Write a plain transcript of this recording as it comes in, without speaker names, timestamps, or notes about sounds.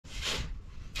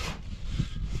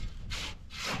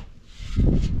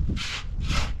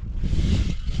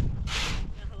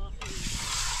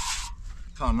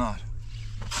Ta den här.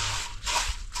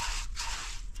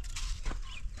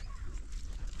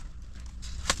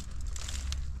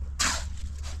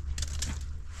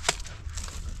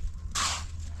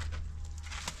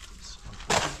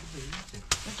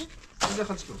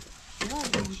 دخل شوف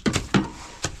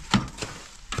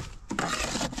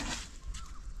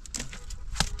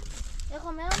يا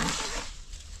خمام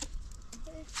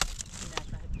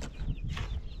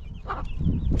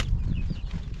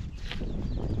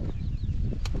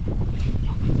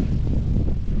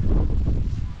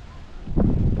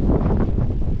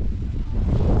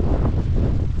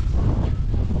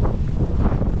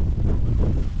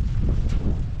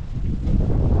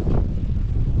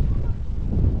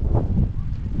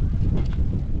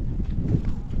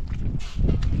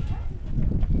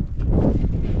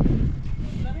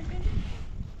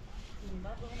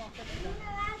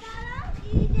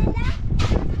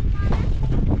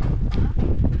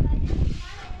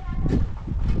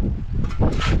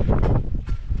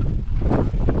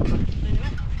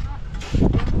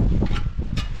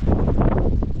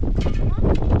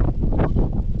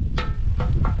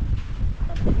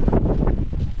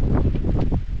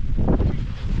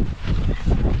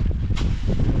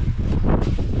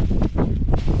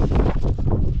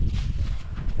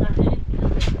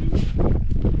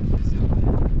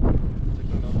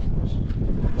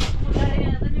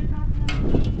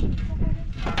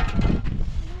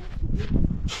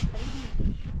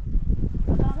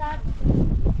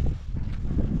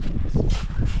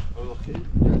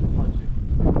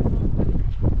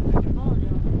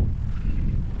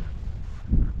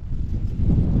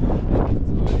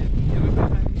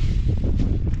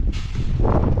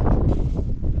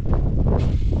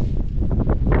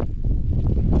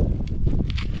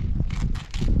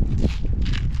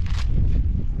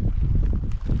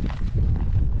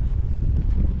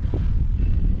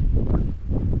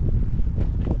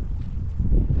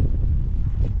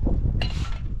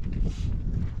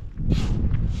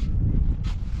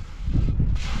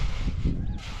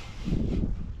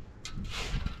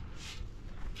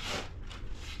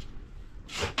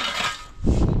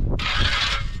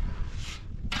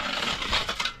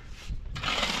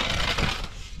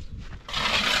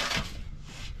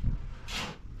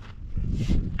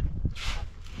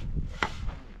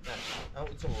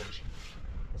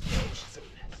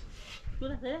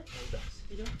ده؟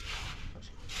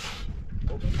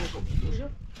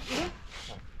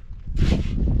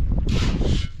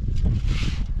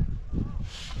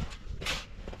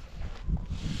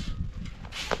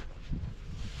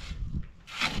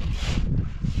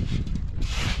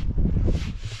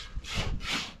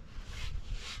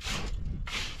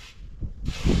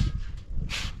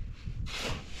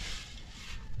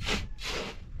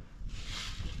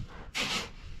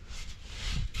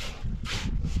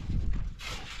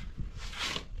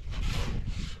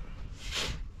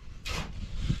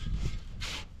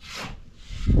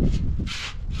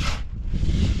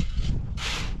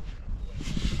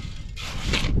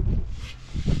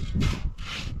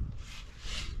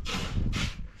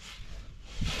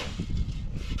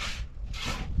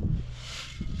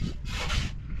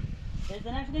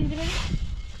 اینجا زنم شده اینجا بریم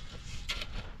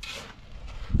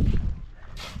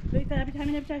بایی طرفی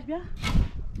همینه بچش بیا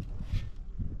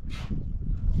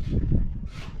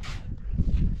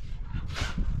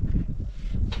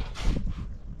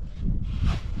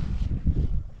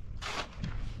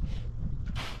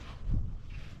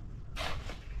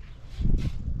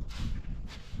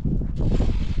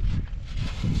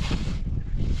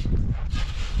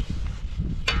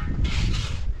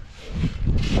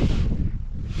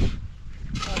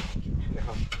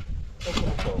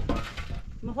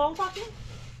Mevrouw pakken?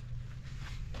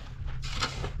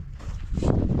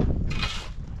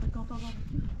 Dat kan toch wel.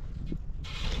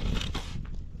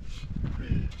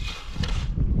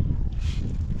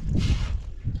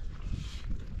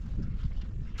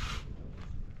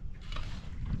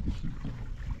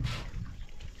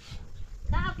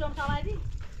 Daar klopt al bij die.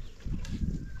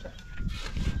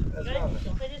 Dat is wel.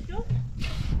 Nog eens doen?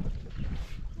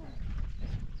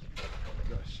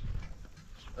 Gosh.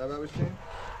 Hebben we het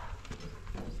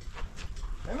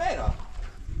مهرا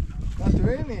ما تو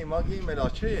اینی ما گیم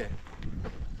ملاچه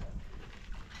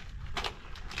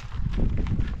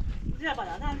زیر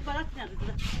بالا نه بالا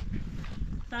نمیذاره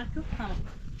ترکو tamam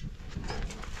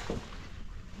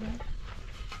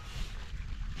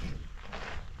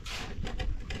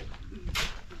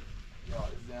یا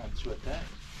izleyen şöyle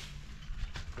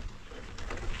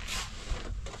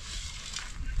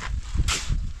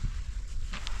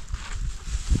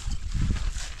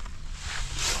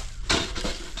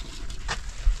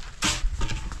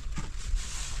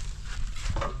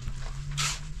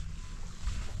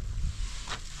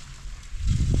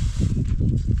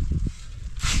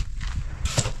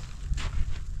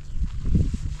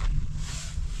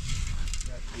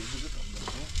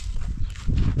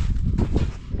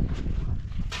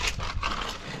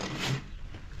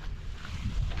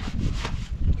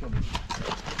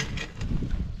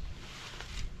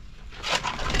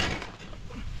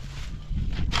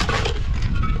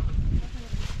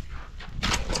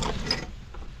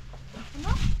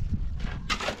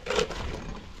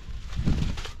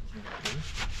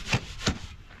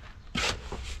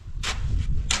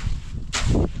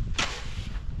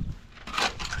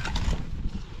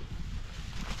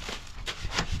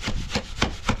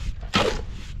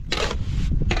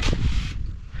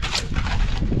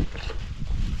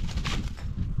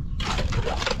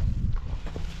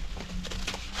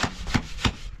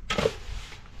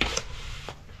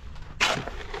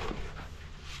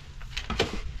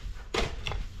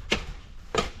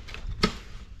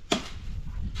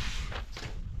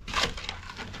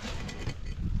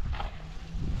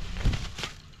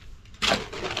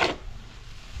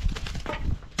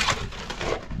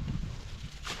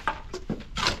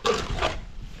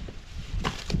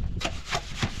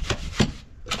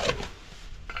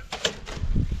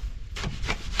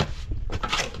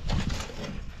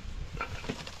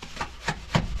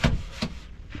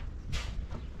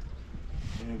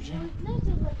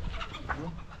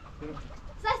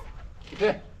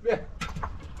به به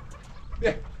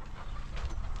به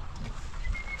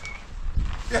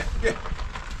به به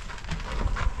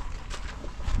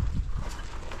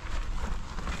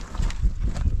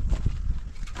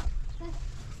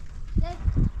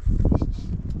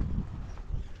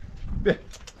به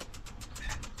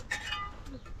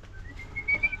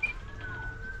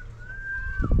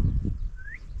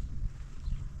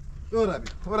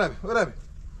ورا بي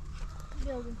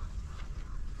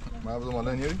ما بدو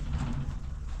مالا نيري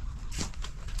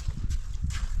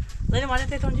زين مالي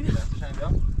تيتون جيبي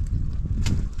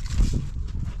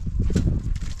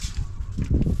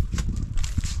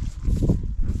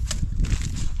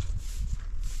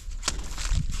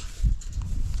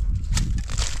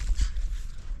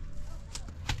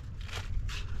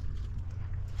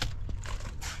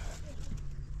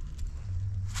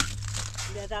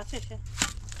داسه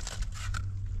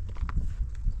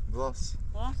Glass.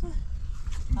 داسه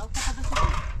او كده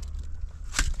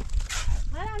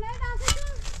لا لا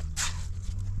داسه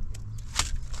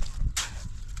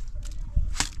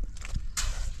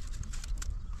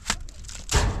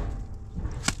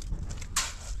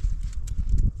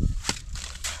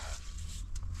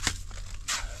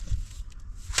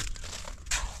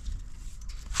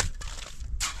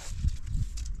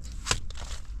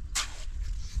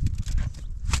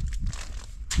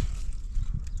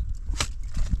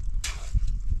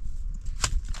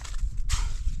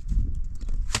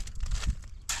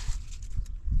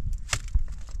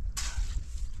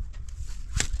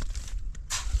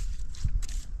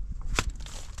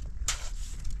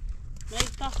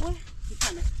قهوه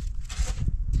يتنى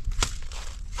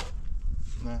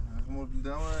نه همون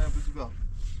دام بزرگ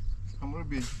همون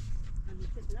بی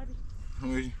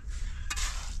همون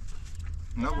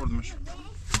نه بردمش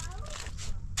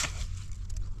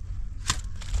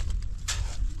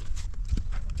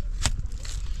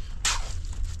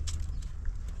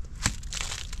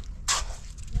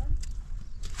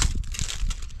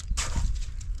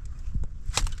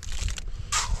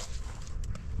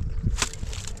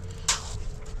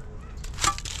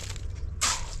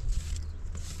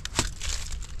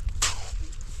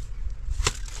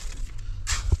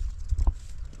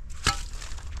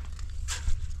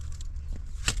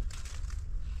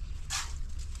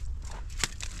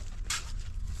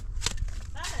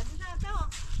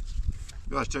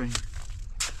Yavaş çabuk.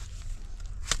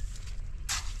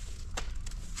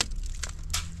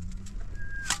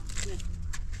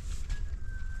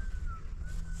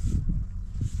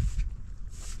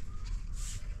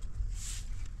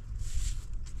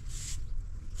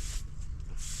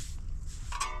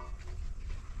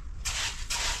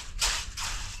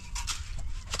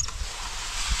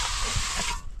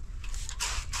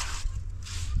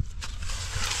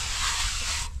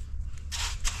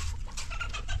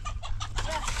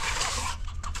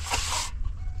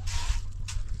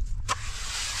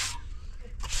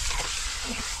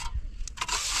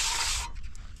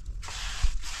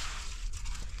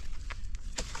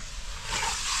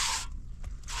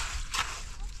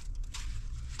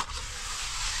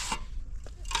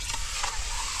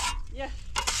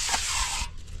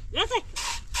 ياسك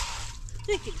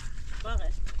تيكي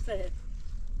باغي سهل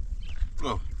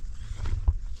برافو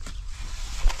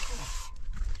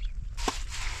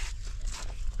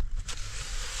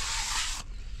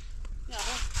يا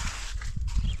هو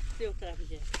سيو ترى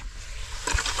بيجي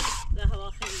لا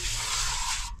هو خير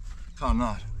Tamam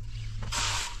nar.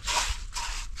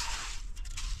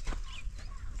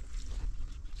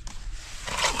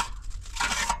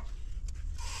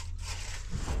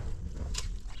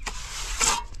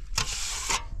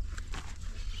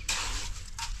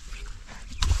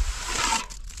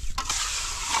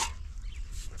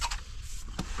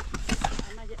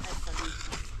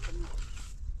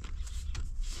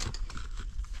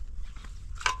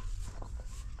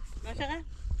 ما شغال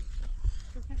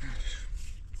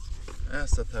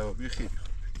هسه تو بيخي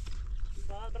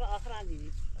برا آخر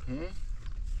عندي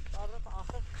برا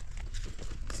آخر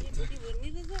يبدي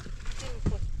ورني لذا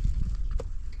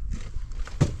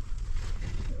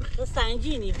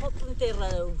استعنجيني حط انت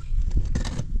الرو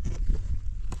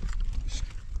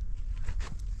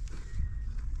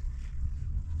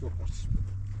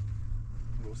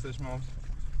Gostei de mal.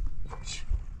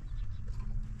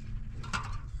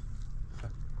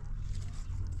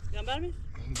 جنبال مين؟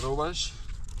 برافو باش.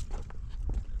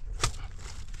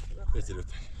 بيتي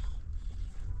لوتي.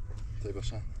 طيب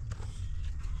عشان.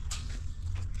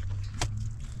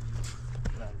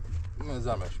 ما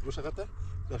زعمش وش غتا؟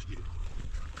 لاش جيلي.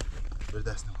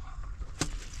 برداسنا.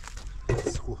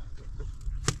 سكو.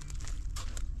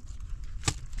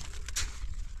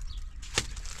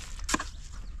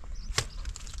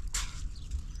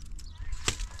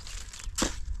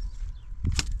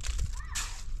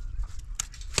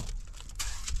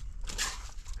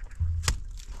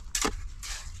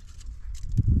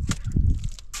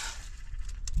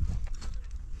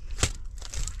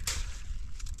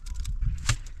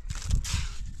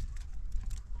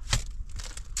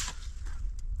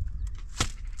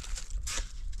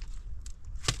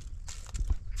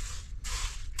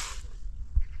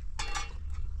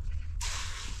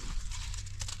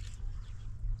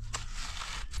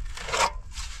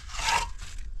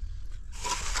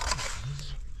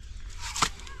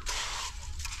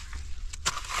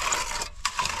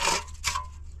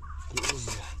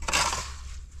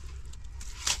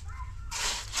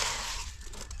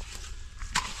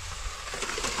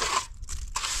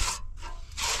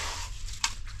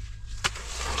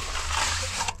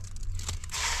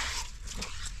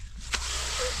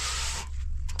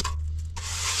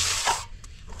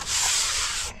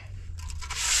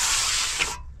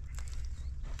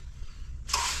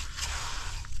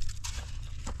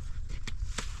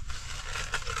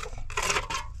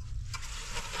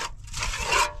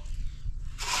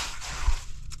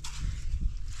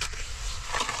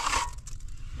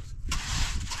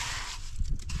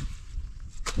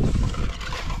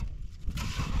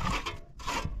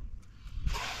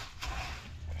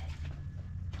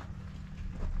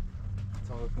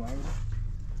 ngoài đó.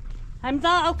 Hai mươi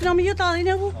tao, ông mấy tao đi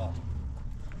đâu?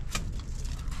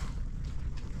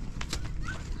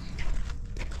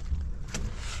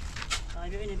 Rồi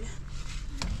biết này biết.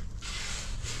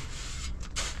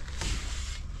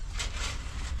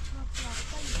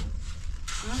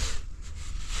 Hả?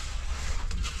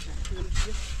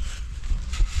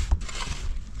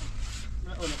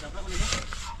 Ổn được rồi, ổn được.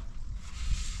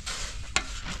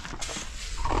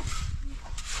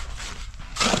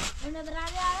 Udah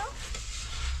berani ya?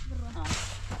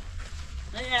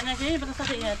 Này thế bắt sao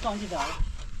thì còn gì đó.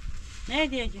 Nè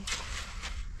đi chứ.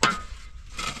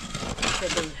 Từ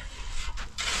từ.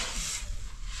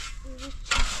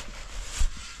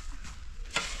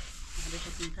 Để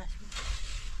cho tin ta.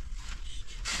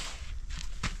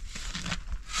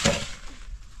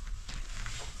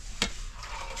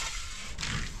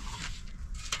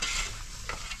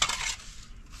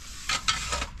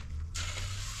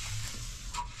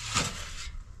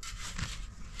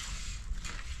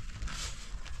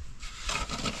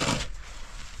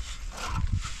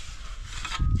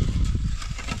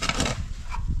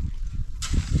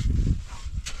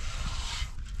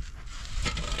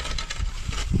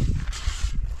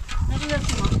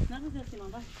 Nó xi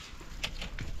măng đây.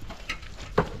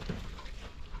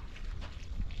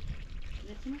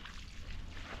 Để xem.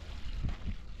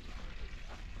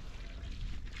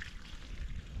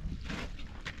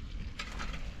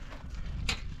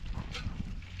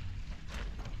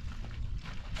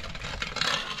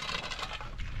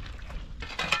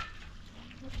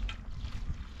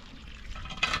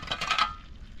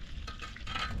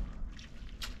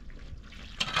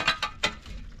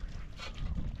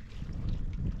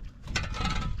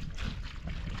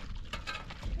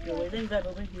 Rồi lên về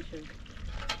bên kia chơi.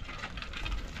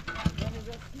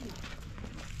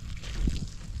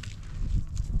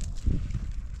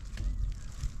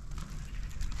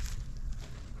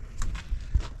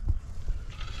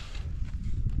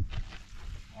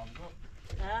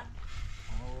 Hả?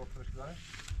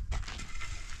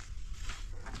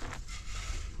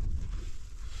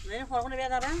 Lấy khoan con này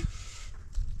ra đó.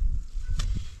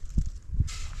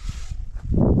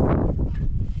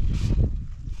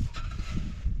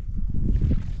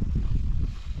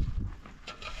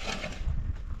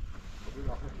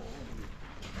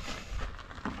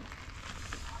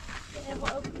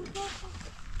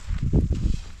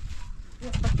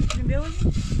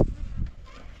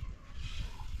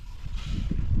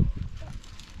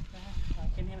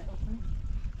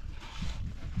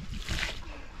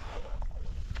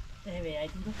 Đây về ai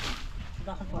cũng được.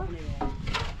 Đó không có này về.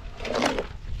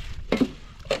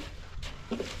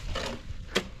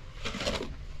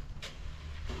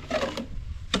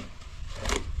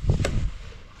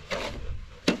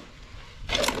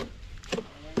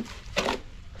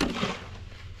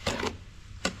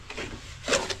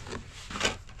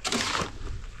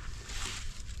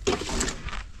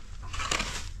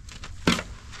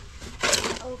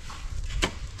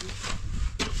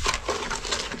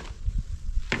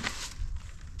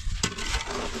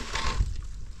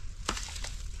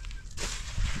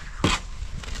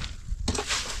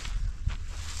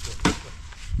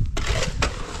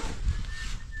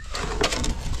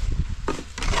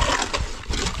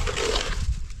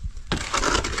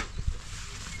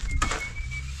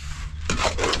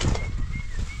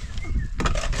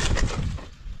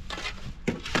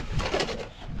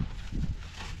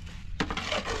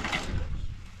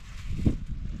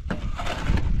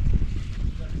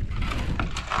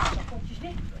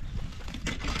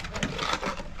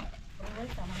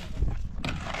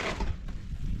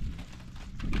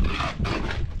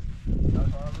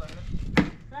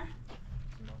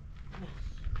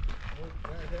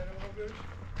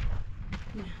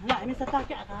 Lại mình sẽ tao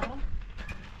kẹt đó.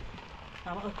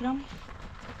 Tao ở trong.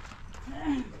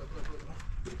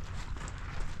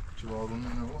 Çuvalın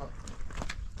ne var?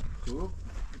 Kulüp.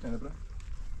 Bir tane bırak.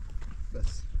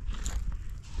 Bes.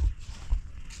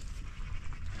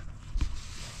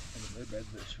 Hadi bez de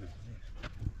şöyle.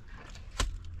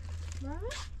 Ne?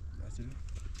 Mesela.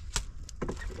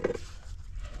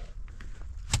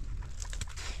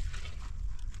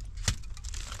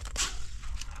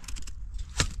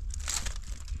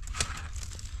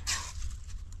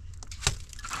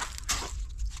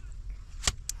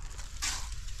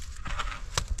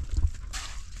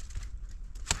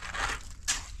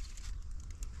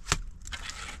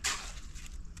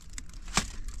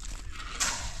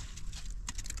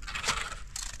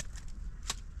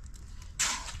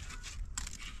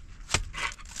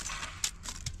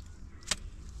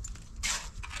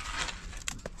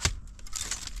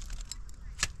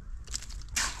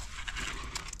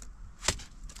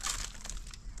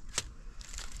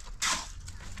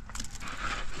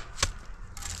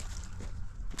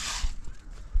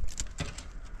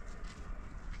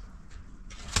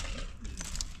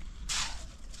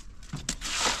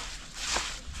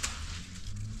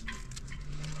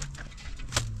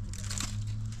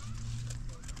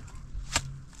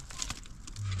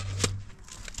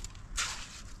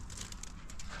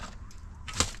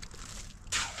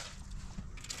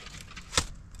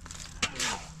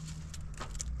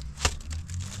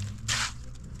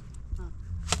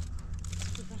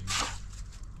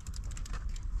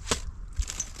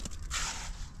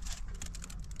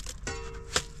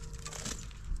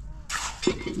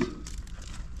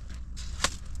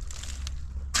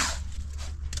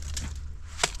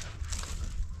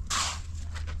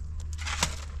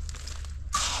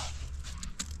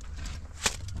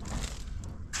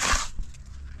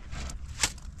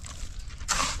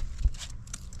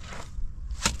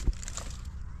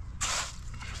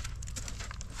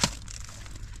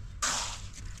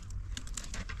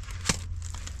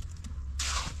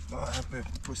 Beh,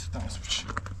 poi stiamo su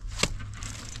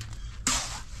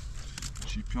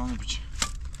ci piano bici.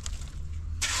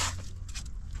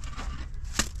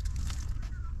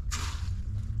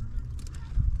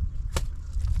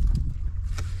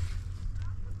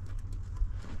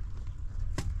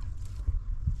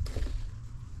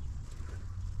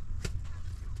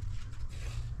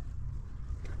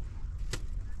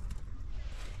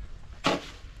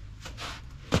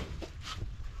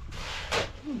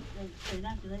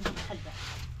 Kailangan kita hadda.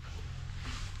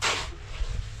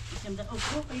 Isang da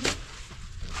opo kayo.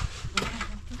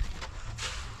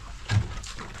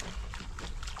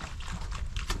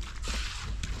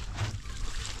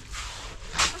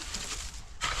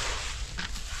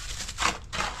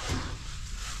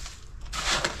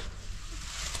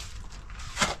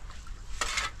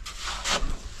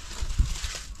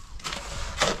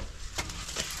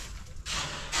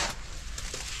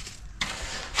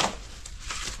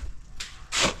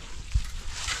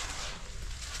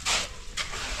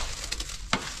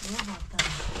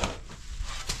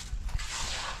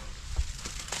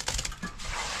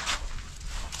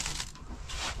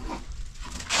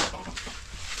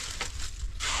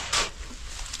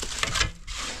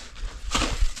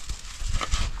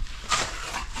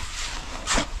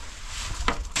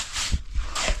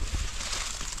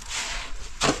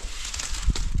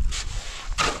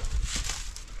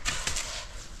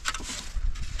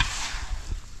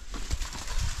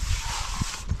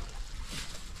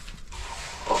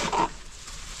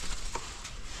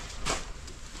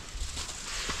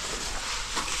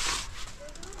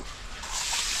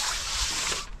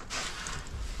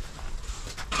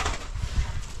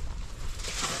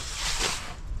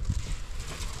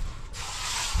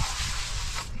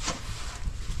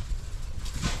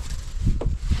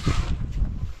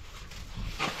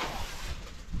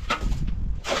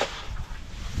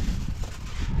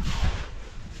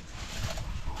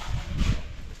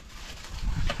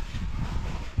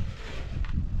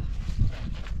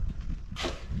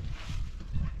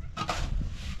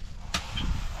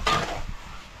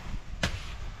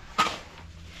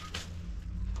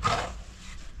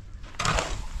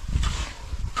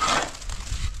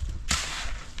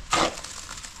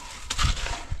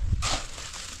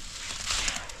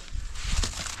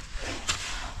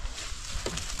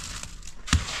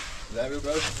 Zijn we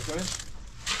weer buiten gekomen?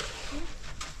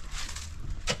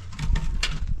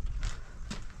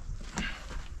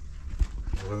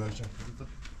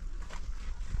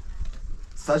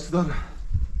 Saçlar.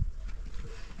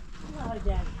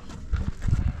 Olha.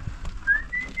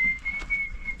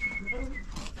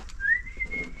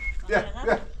 Gel,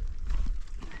 gel.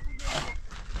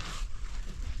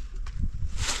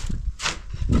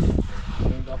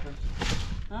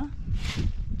 Ha?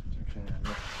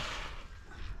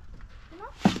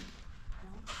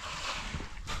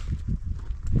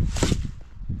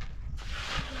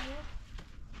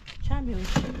 Çamıyor.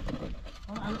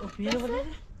 Onu al öpüyor böyle.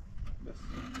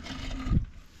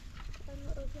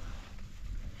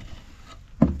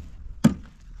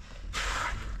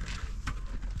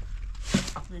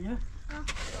 Benim.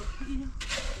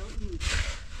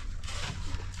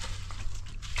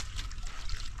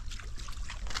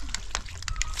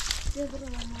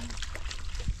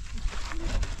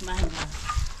 Mahal.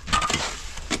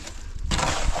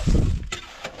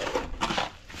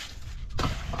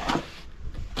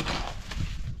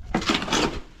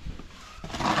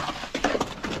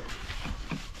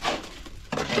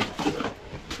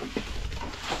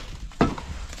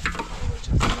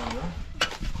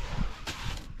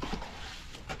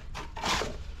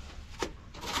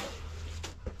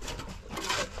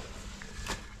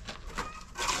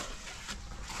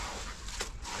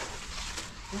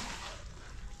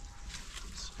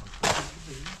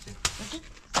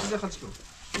 이제 같이 줘.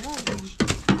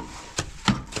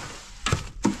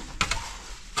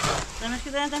 Damas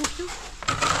que damas tu?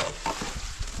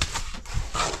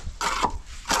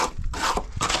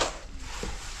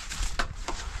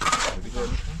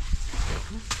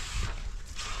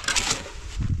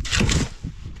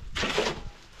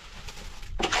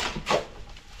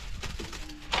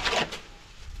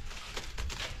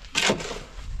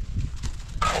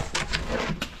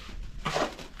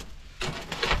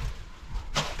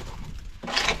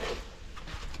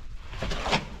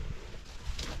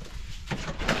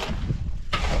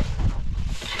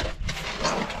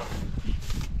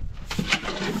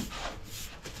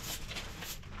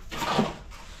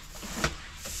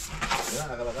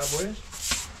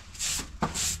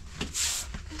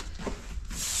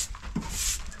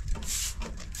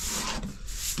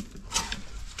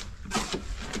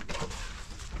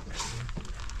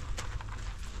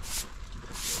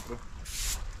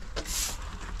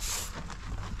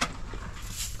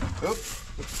 Hop.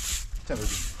 Tiens,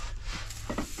 vas-y.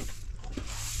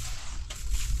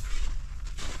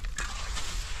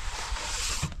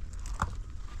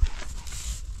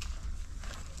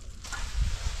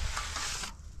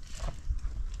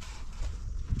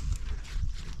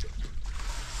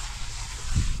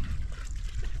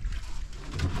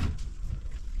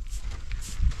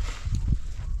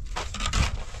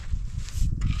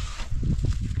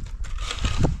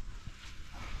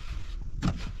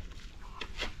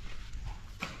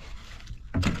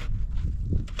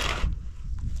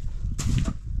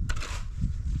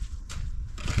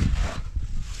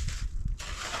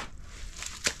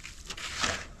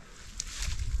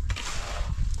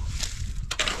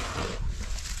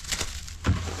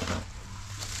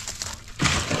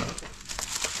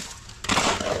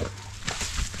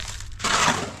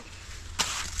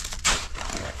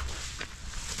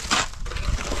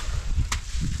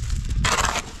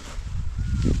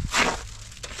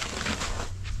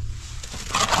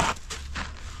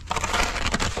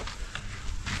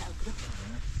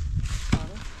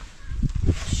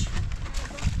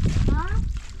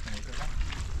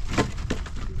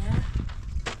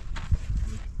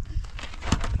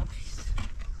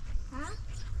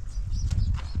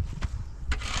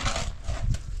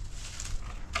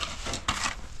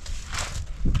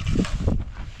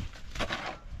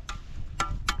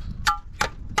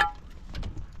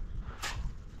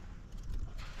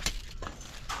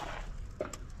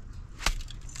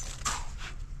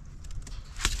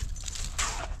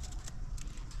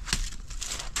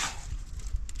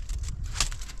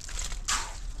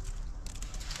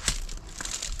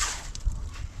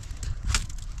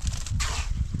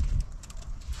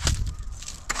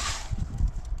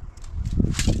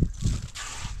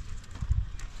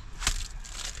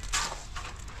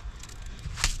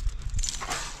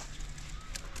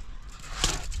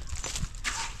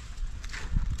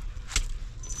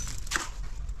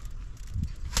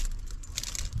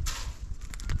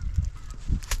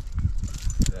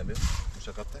 Abi,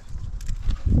 muszę kaptę?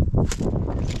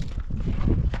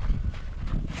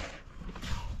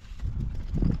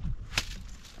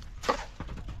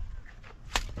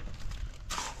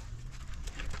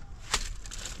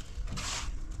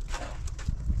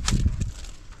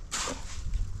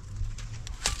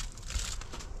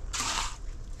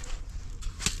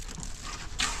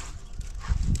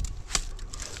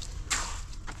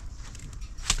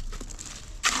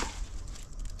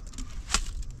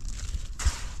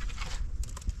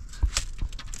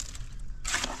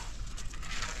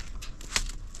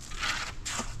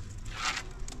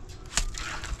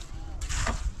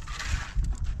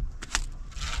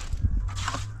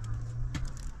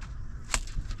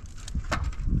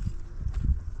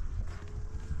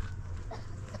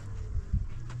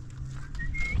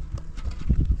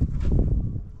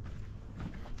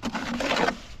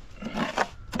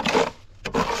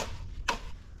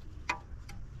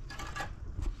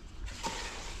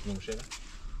 Nie muszę.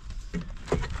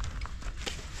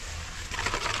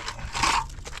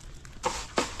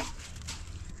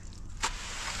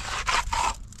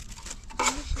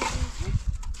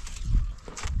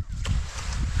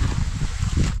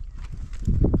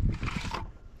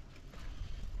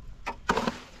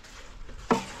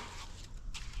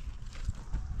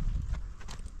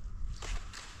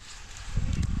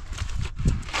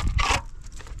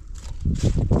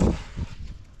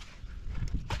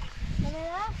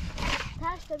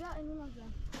 Ters de bir önüm olacak.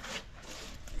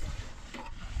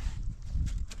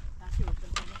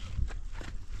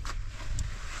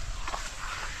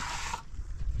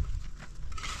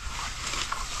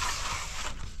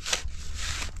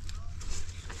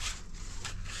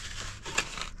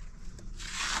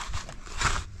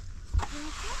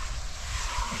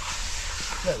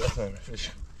 Ne da sam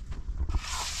više.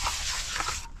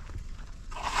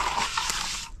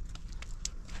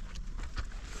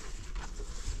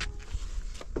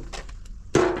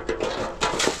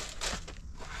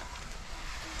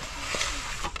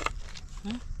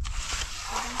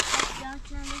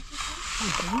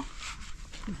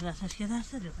 Teraz się da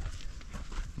serio.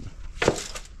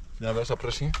 Ja bez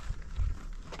zaprosi.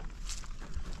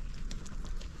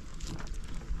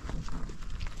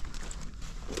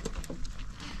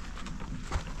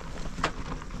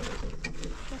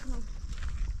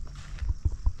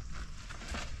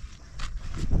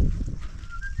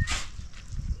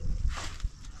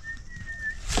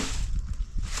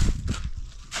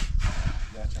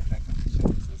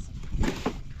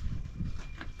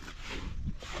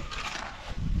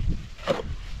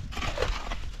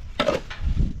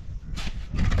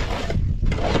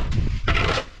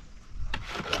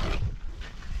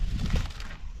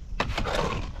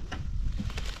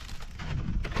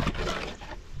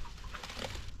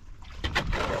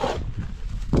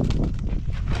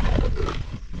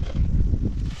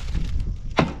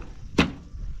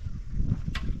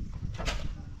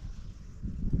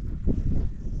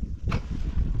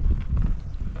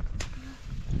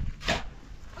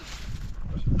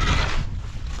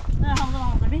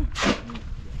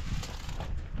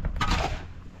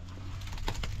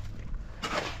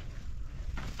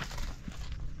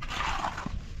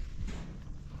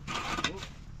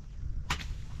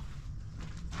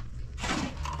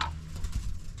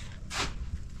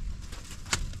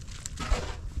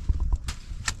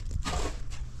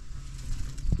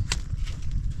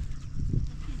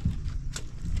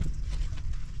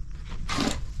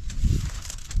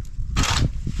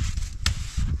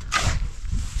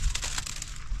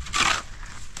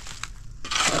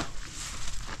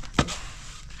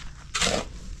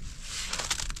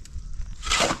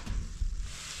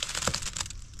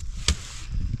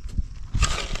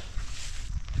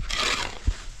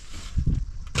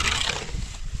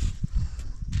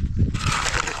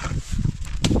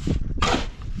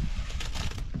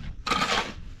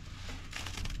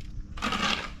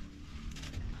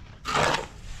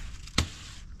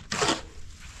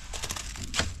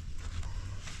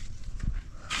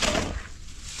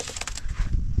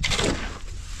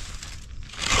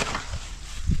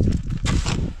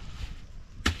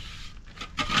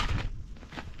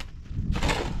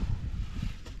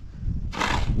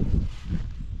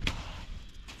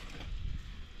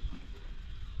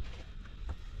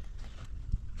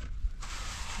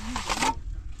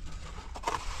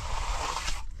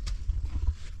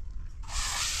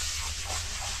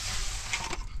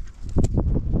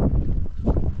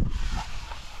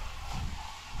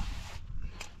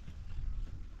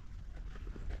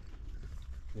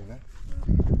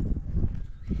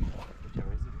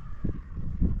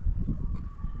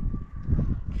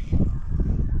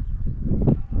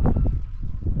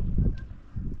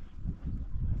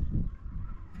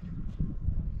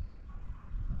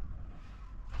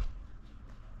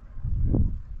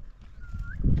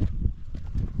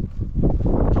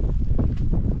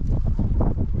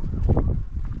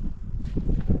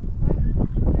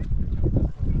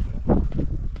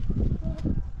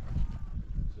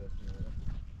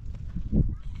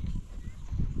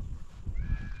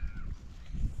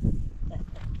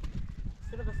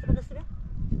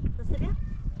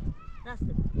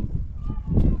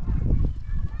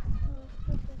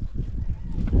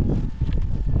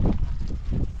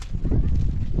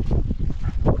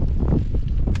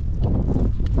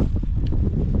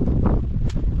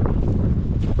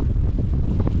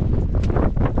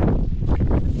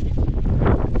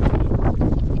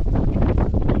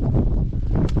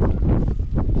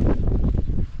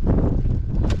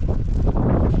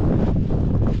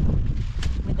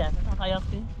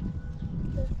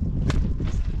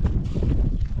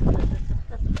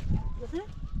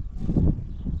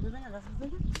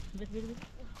 bir. Dur.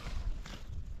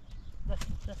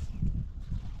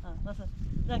 Ha, nasıl?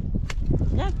 Gel.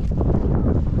 Gel.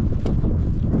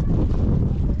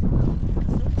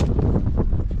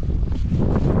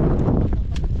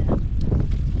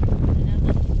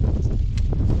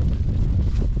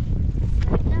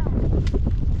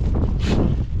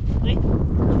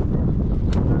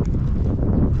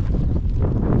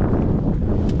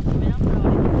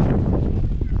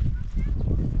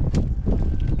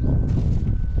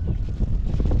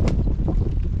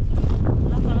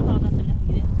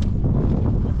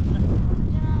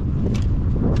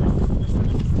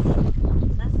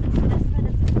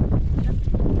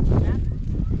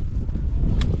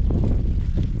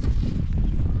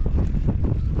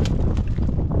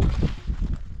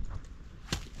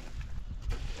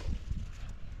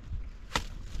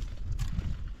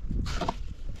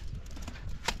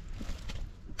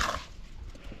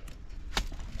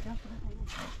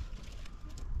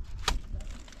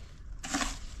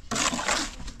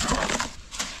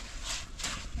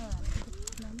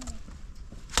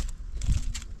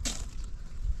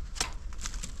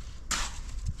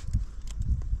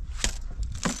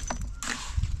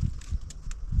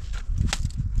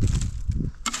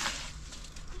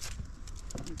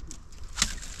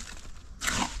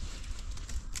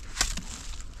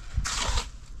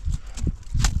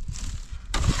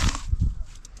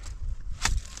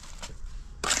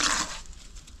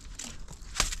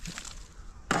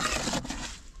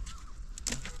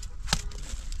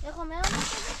 Ya comeu uma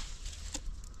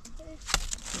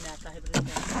Nah, kahit rin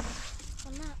yan.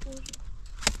 Karena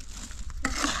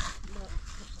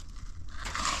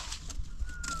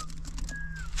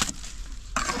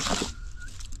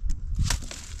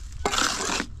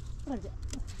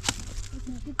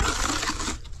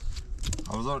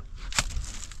Abzor.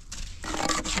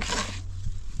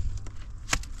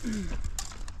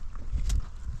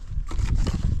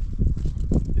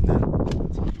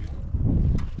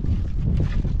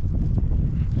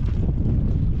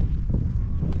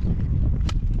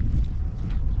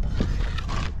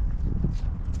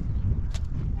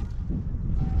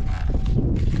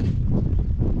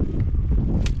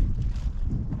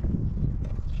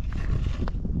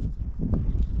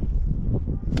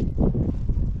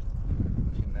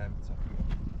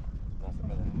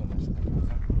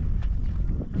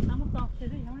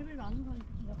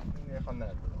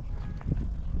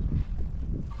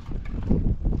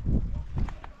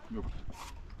 Yok.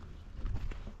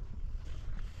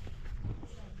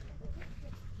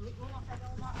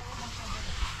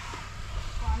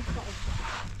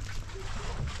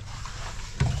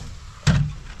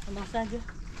 Comment ça, Dieu?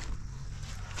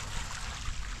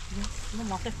 Non,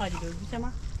 mais en fait, il faut aller le bout,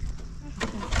 moi.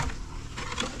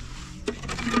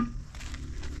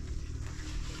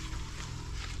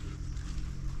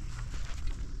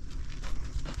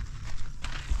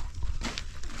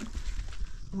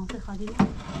 Comment ça, il faut aller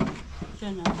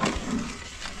jeune.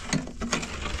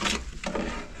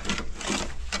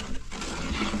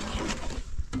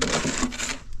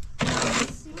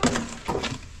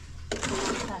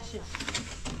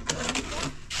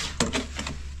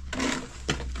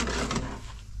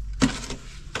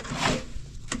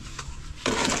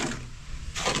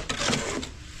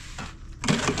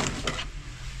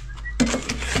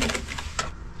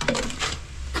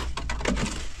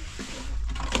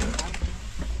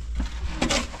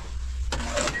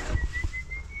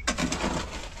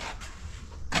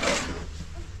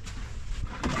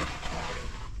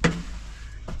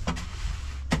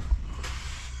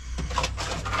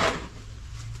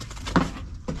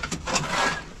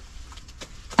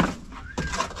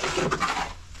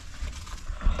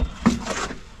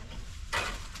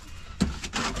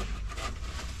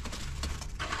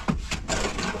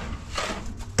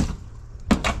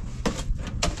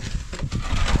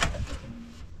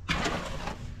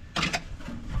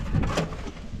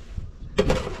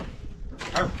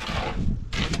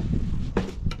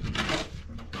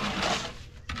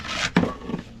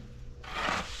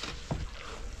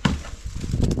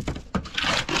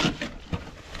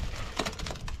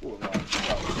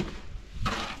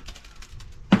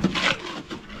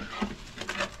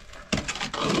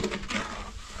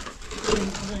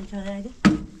 Şöyleydi.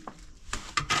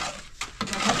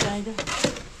 Şöyleydi. Şöyle.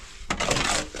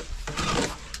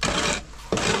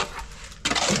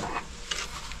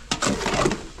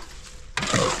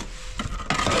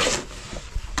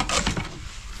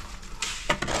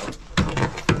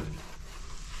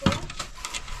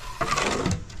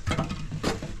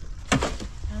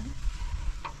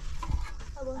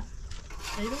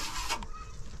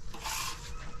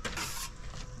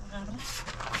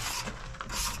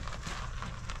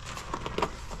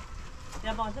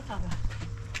 میره بازه تا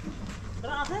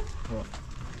برو آخه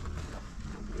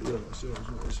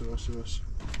باشه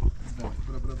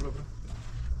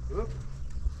برو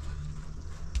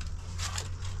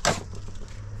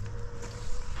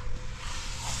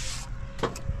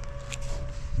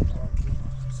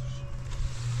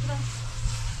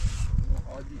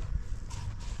عادی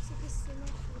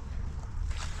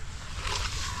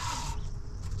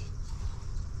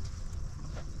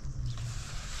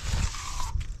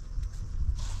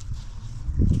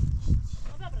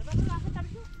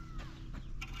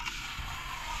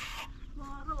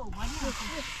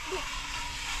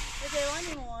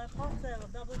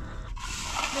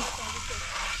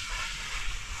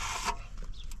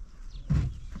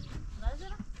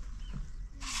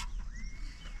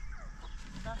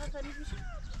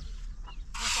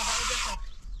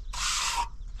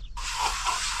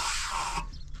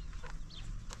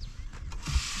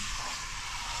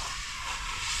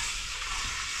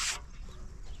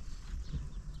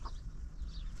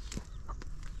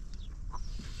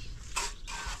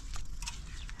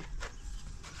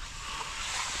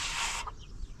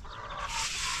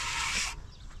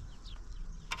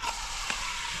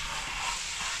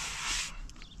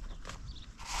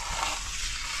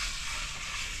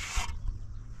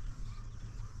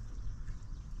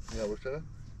یا باشه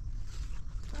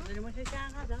داریم چه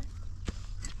کردن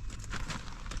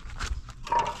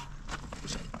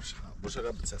باشه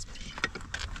قبل بچسب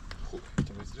خوب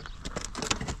تو میذاری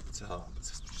چه ها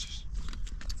بچسب چش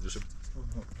زیرش نه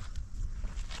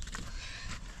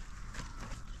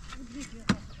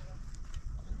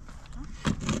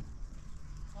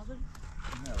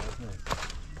نه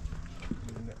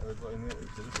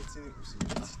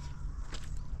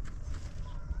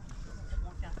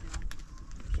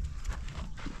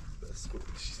بس خوب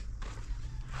بشید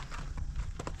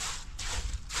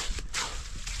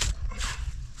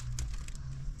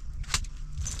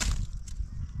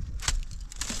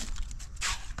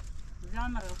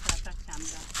زمان رو خواهد کم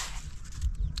دارم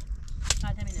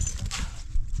بعد همینه بکن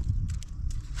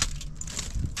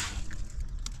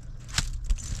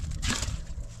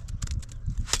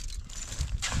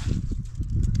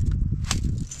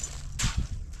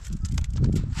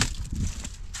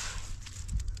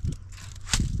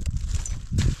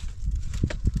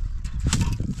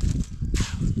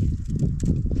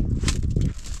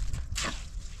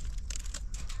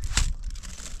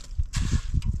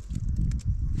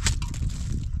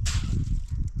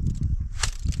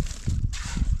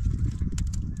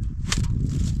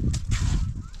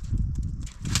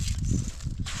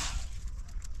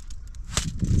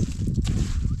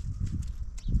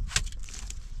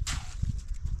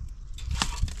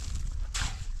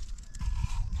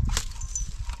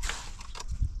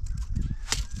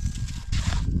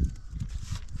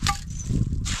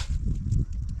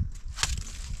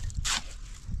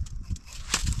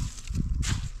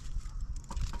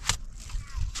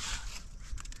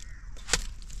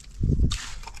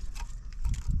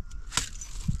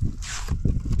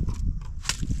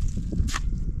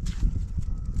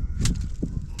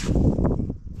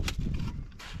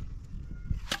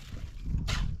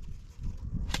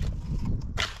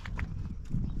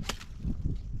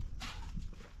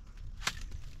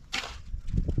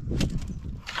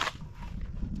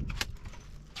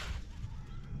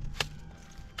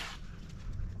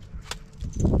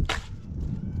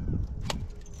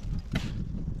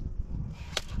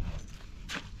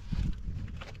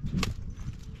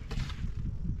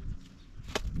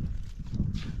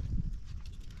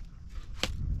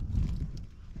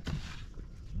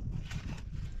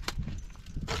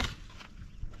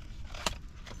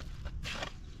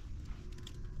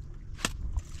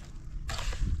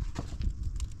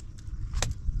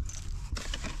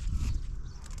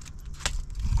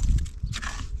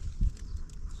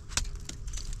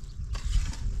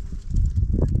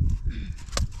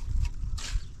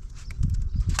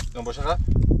Non باشه قبل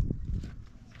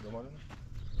دماغ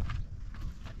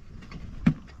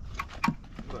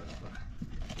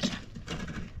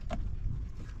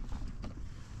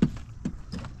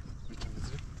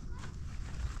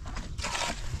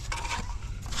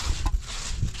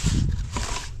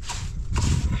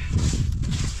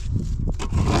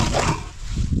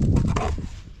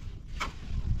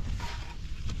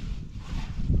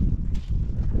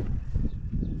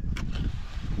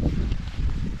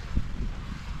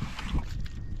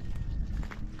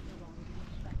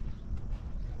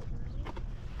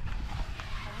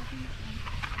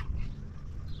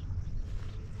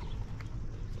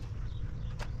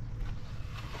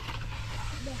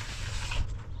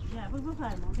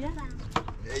بفرما بیا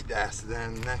ای دست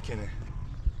دهن نکنه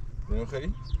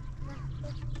نمیخوری؟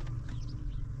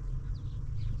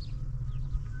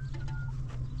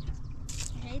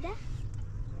 نيدا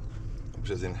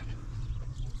مش زينب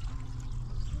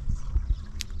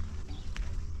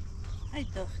هاي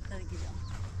دختر گیرم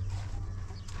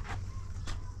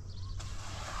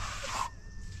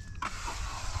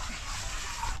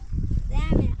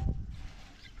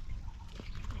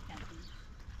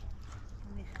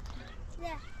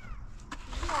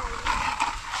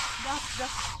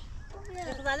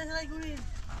زنه غزاله زای گوری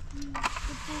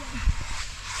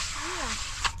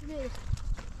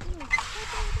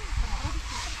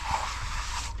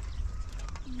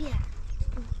بیا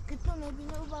که تو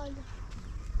میبینه او بالا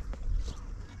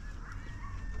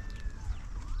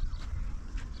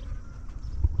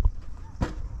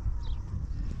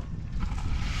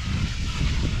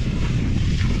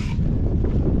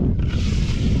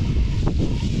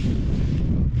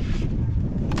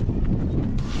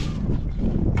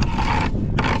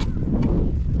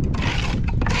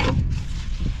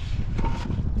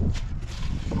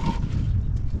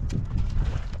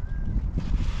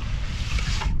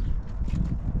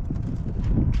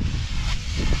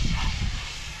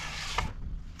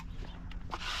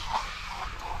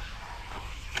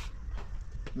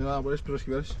نه برش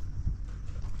پروشکی برش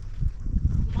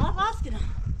ما راست کنم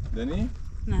دنی؟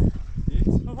 نه هیچ؟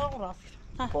 ما فوق راست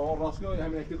کنم فوق راست کنم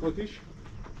همین اکی قطیش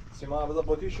سیما بذار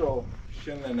قطیش و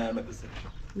شن نرمت سرش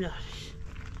بیارش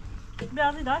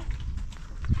بیاری دار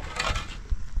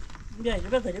بیاری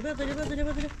بذاری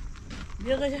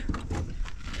بیاری ایده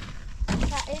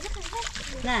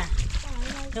خیلی نه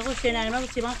یه شنرمه بود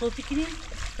سیمان قوطی کنیم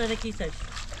تا کیسش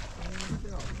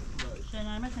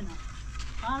شنرمه نه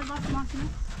آره باش سیمان کنیم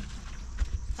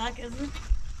تاک ازون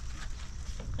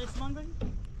خیلی سیمان بریم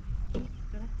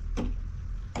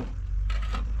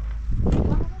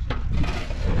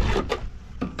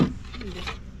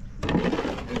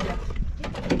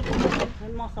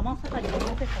ماسه خالی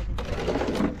ماسه خالی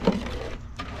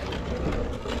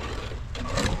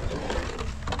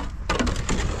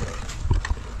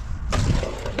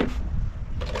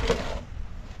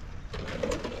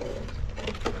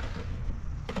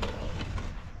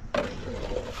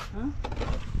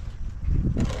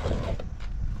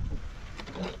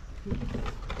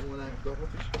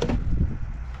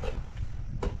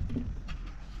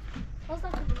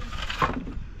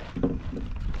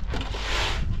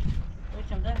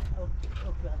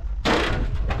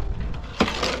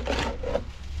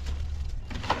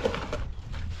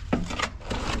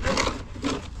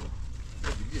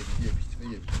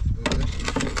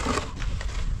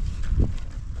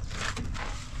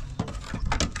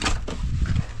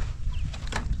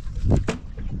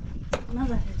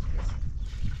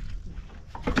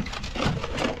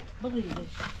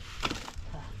بغيرش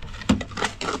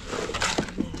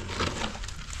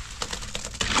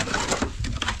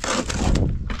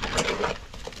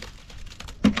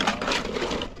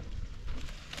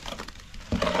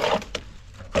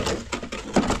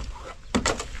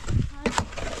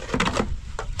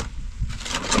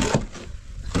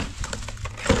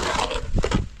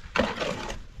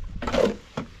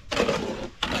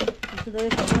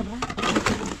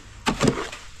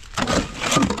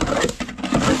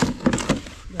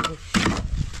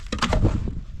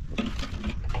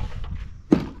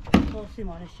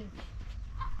مالشه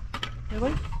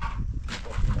ببین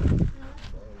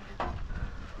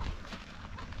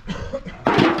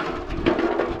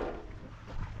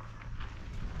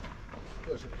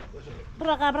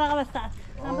برقه بستعد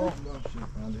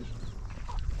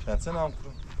چند سنه هم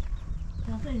کنم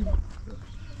چند بدیره؟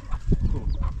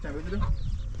 بدیره؟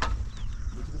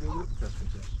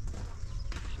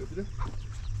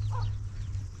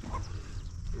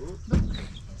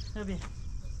 ببین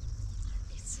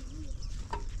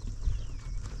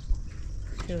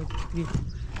ببین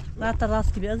لا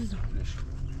تراس كبير عزيزو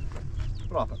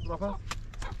برافو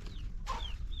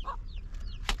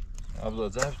ابدا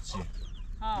زهر چی؟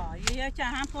 یه که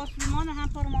هم پر سیمان هم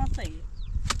پر ماسه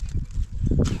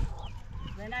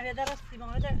زینب یه درست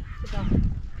سیمان بده سیگاه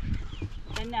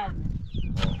این نرمه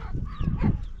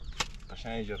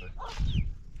قشنگ جره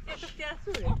یه تو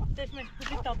سیاسوره چشمش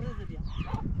بودی تابرزه بیا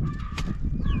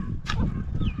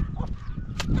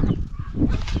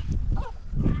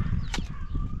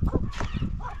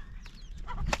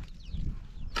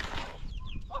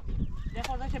یه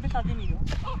خورده که بتازی میرو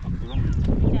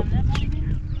کمره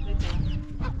بایدیم بکنم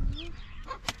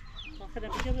آخره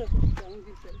بگه بکنم اون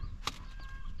دیسه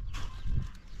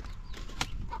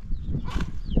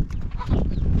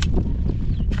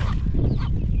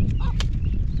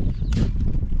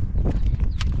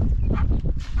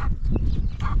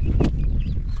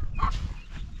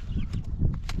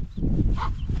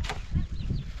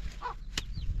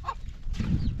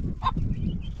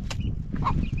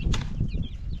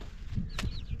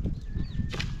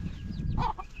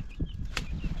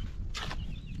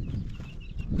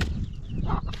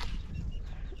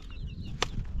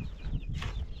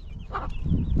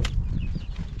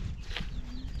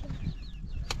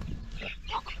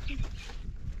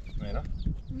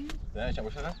نه چه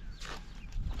باشه نه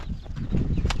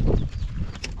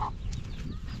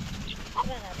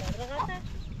رقصه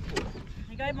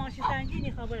نگاه ماشی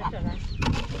سنگینی خبره شدن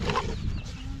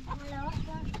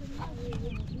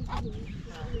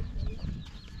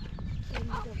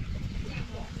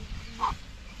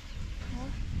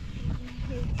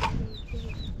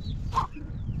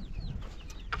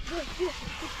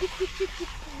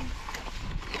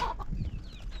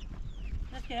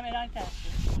بس که همه رنگ کرد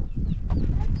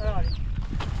برای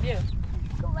بیا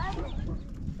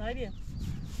دای بیا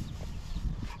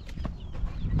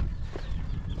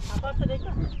Apa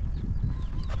sedekah?